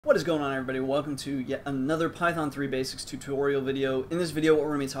What is going on, everybody? Welcome to yet another Python 3 Basics tutorial video. In this video, what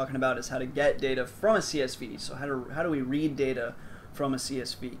we're going to be talking about is how to get data from a CSV. So how do we read data from a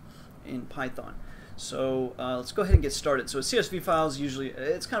CSV in Python? So let's go ahead and get started. So a CSV file is usually,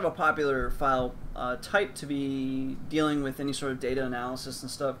 it's kind of a popular file type to be dealing with any sort of data analysis and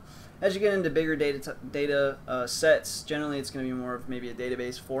stuff. As you get into bigger data sets, generally it's going to be more of maybe a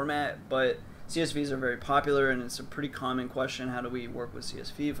database format, but CSVs are very popular, and it's a pretty common question: how do we work with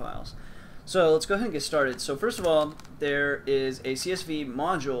CSV files? So let's go ahead and get started. So first of all, there is a CSV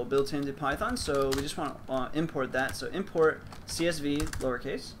module built into Python, so we just want to import that. So import CSV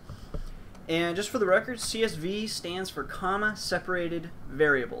lowercase. And just for the record, CSV stands for comma separated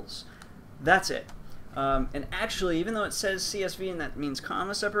variables. That's it. And actually, even though it says CSV and that means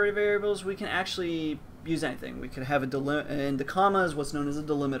comma separated variables, we can actually use anything. We could have and the comma is what's known as a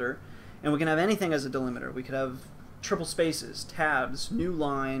delimiter. And we can have anything as a delimiter. We could have triple spaces, tabs, new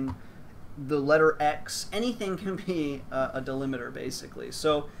line, the letter X. Anything can be a delimiter, basically.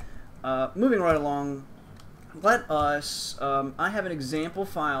 So moving right along, let us, I have an example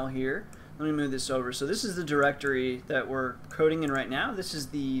file here. Let me move this over. So this is the directory that we're coding in right now. This is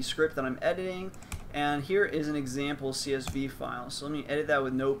the script that I'm editing. And here is an example CSV file. So let me edit that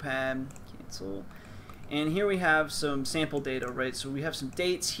with Notepad, cancel. And here we have some sample data, right? So we have some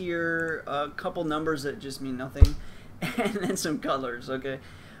dates here, a couple numbers that just mean nothing, and then some colors, okay?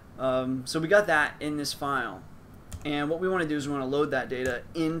 So we got that in this file. And what we want to do is we want to load that data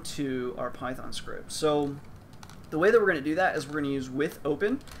into our Python script. So the way that we're going to do that is we're going to use with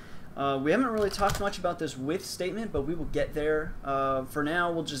open. We haven't really talked much about this with statement, but we will get there. For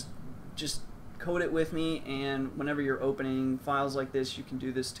now, we'll just code it with me, and whenever you're opening files like this, you can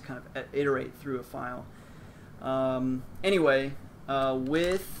do this to kind of iterate through a file. Anyway,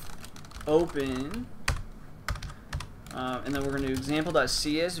 with open, and then we're going to do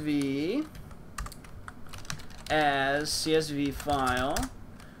example.csv as CSV file.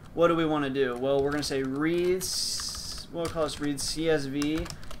 What do we want to do? Well, we're going to say read, we'll call this read CSV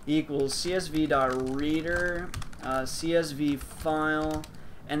equals csv.reader CSV file,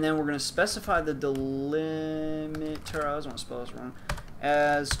 and then we're going to specify the delimiter, I always want to spell this wrong,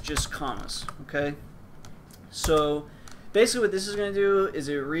 as just commas, okay? So basically what this is going to do is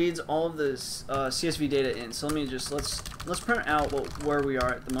it reads all of this CSV data in. So let me just, let's print out where we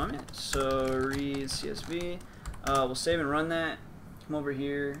are at the moment. So read CSV, we'll save and run that, come over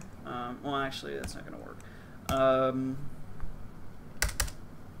here, well actually that's not going to work.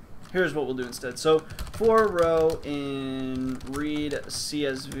 Here's what we'll do instead. So for row in read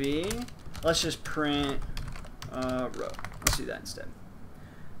CSV, let's just print row. Let's do that instead.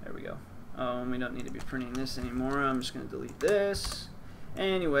 There we go. We don't need to be printing this anymore. I'm just going to delete this.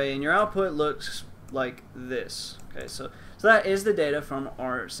 Anyway, and your output looks like this. Okay, so that is the data from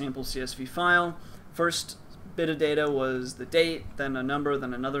our sample CSV file. First bit of data was the date, then a number,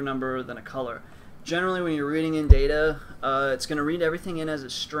 then another number, then a color. Generally, when you're reading in data, it's going to read everything in as a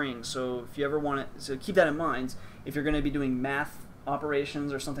string. So if you ever want to, so keep that in mind. If you're going to be doing math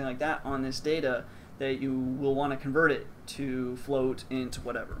operations or something like that on this data, that you will want to convert it to float into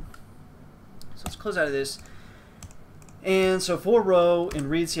whatever. So let's close out of this. And so for row in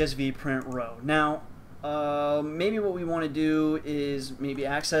read CSV, print row. Now, maybe what we want to do is maybe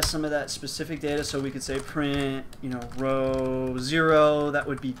access some of that specific data. So we could say print, row 0. That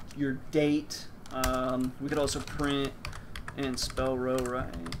would be your date. We could also print and spell row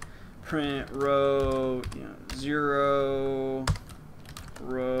right. Print row 0,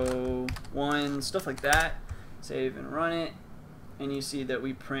 row 1, stuff like that. Save and run it, and you see that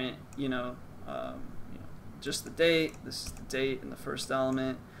we print just the date. This is the date and the first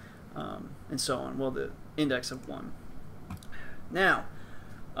element, and so on. Well, the index of 1. Now,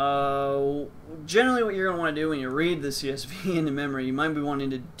 generally what you're going to want to do when you read the CSV into memory, you might be wanting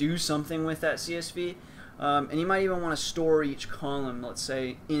to do something with that CSV, and you might even want to store each column, let's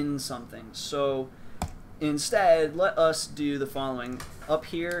say, in something. So instead, let us do the following. Up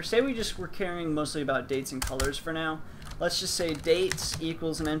here, say we're caring mostly about dates and colors for now. Let's just say dates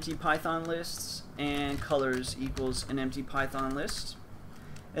equals an empty Python list, and colors equals an empty Python list.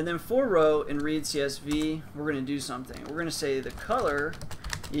 And then for row in read CSV, we're going to do something. We're going to say the color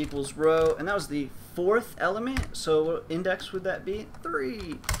equals row, and that was the 4th element, so what index would that be?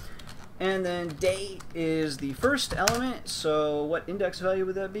 3. And then date is the 1st element, so what index value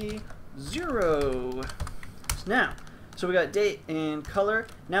would that be? 0. Now, so we got date and color.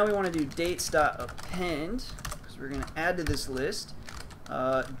 Now we want to do dates.append, because we're going to add to this list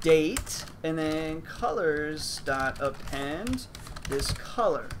date, and then colors.append this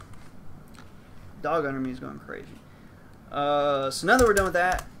color. Dog under me is going crazy. So now that we're done with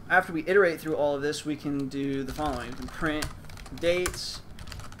that, after we iterate through all of this, we can do the following. We can print dates,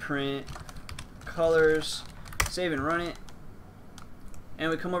 print colors, save and run it.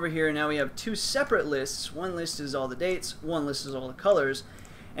 And we come over here, and now we have two separate lists. One list is all the dates, one list is all the colors,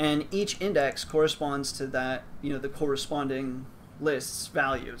 and each index corresponds to that, the corresponding list's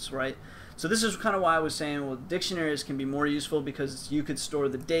values, right? So this is kind of why I was saying, well, dictionaries can be more useful because you could store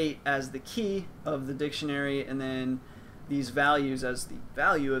the date as the key of the dictionary and then these values as the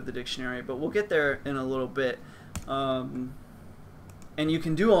value of the dictionary, but we'll get there in a little bit. And you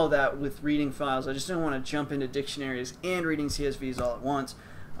can do all that with reading files. I just don't want to jump into dictionaries and reading CSVs all at once,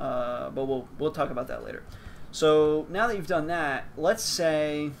 but we'll talk about that later. So now that you've done that, let's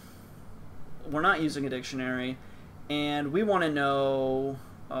say we're not using a dictionary and we want to know,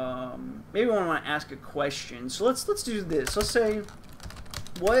 maybe we want to ask a question. So let's do this. Let's say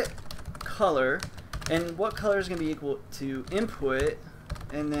what color, and what color is going to be equal to input,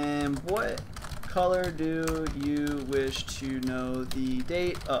 and then what color do you wish to know the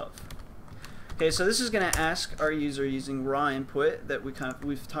date of? Okay, so this is going to ask our user using raw input that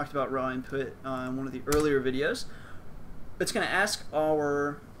we've talked about raw input in one of the earlier videos. It's going to ask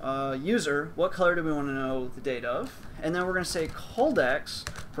our user what color do we want to know the date of, and then we're going to say coldex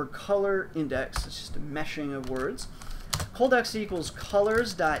for color index. It's just a meshing of words. Coldex equals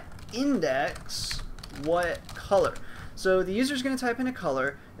colors.index what color. So the user is going to type in a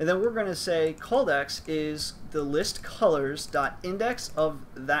color, and then we're going to say coldex is the list colors.index of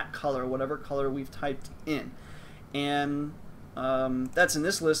that color, whatever color we've typed in. And that's in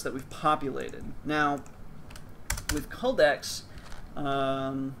this list that we've populated. Now, with coldex,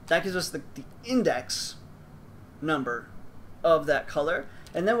 that gives us the index number of that color.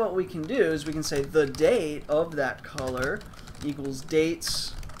 And then what we can do is we can say the date of that color equals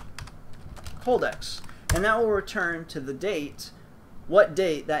dates coldex. And that will return to the date, what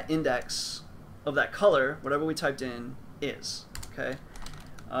date that index of that color, whatever we typed in, is. Okay.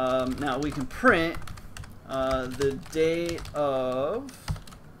 Now we can print the date of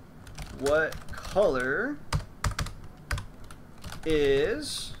what color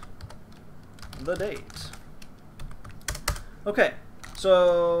is the date. Okay,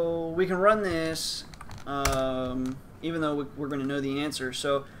 so we can run this even though we're going to know the answer.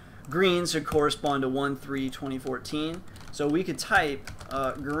 So green should correspond to 1/3/2014. So we could type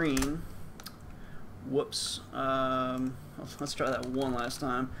green. Whoops. Let's try that one last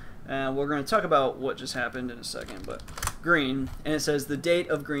time. We're going to talk about what just happened in a second, but green, and it says the date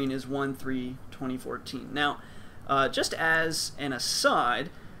of green is 1/3/2014. Now, just as an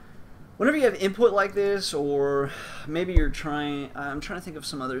aside, whenever you have input like this, or maybe you're I'm trying to think of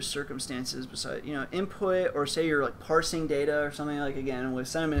some other circumstances besides, input, or say you're like parsing data or something, like, again, with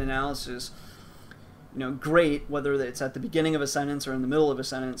sentiment analysis, great, whether it's at the beginning of a sentence or in the middle of a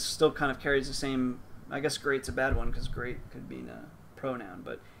sentence, still kind of carries the same. I guess great's a bad one because great could be a pronoun,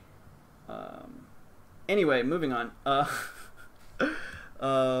 but anyway, moving on.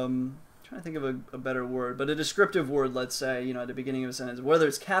 Trying to think of a better word, but a descriptive word, let's say, at the beginning of a sentence, whether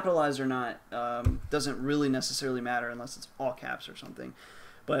it's capitalized or not, doesn't really necessarily matter unless it's all caps or something.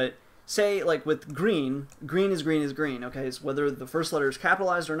 But say, like with green, green is green is green, okay? So whether the first letter is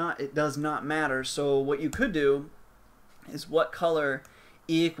capitalized or not, it does not matter. So what you could do is what color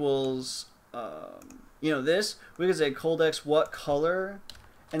equals, this. We could say coldex what color,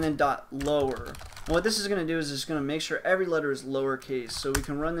 and then dot lower. And what this is going to do is it's going to make sure every letter is lowercase. So we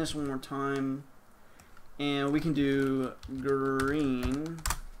can run this one more time, and we can do green,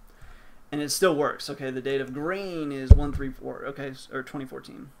 and it still works. Okay, the date of green is 1/3/4, okay, or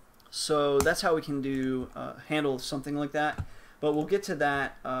 2014. So that's how we can do handle something like that. But we'll get to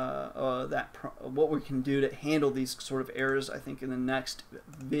that, what we can do to handle these sort of errors, I think, in the next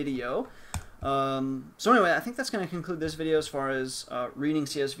video. So anyway, I think that's going to conclude this video as far as reading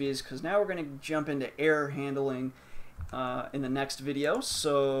CSVs, because now we're going to jump into error handling in the next video.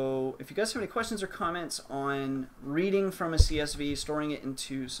 So if you guys have any questions or comments on reading from a CSV, storing it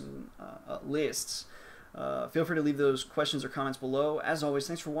into some lists, feel free to leave those questions or comments below. As always,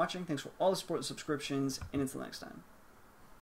 thanks for watching, thanks for all the support and subscriptions, and until next time.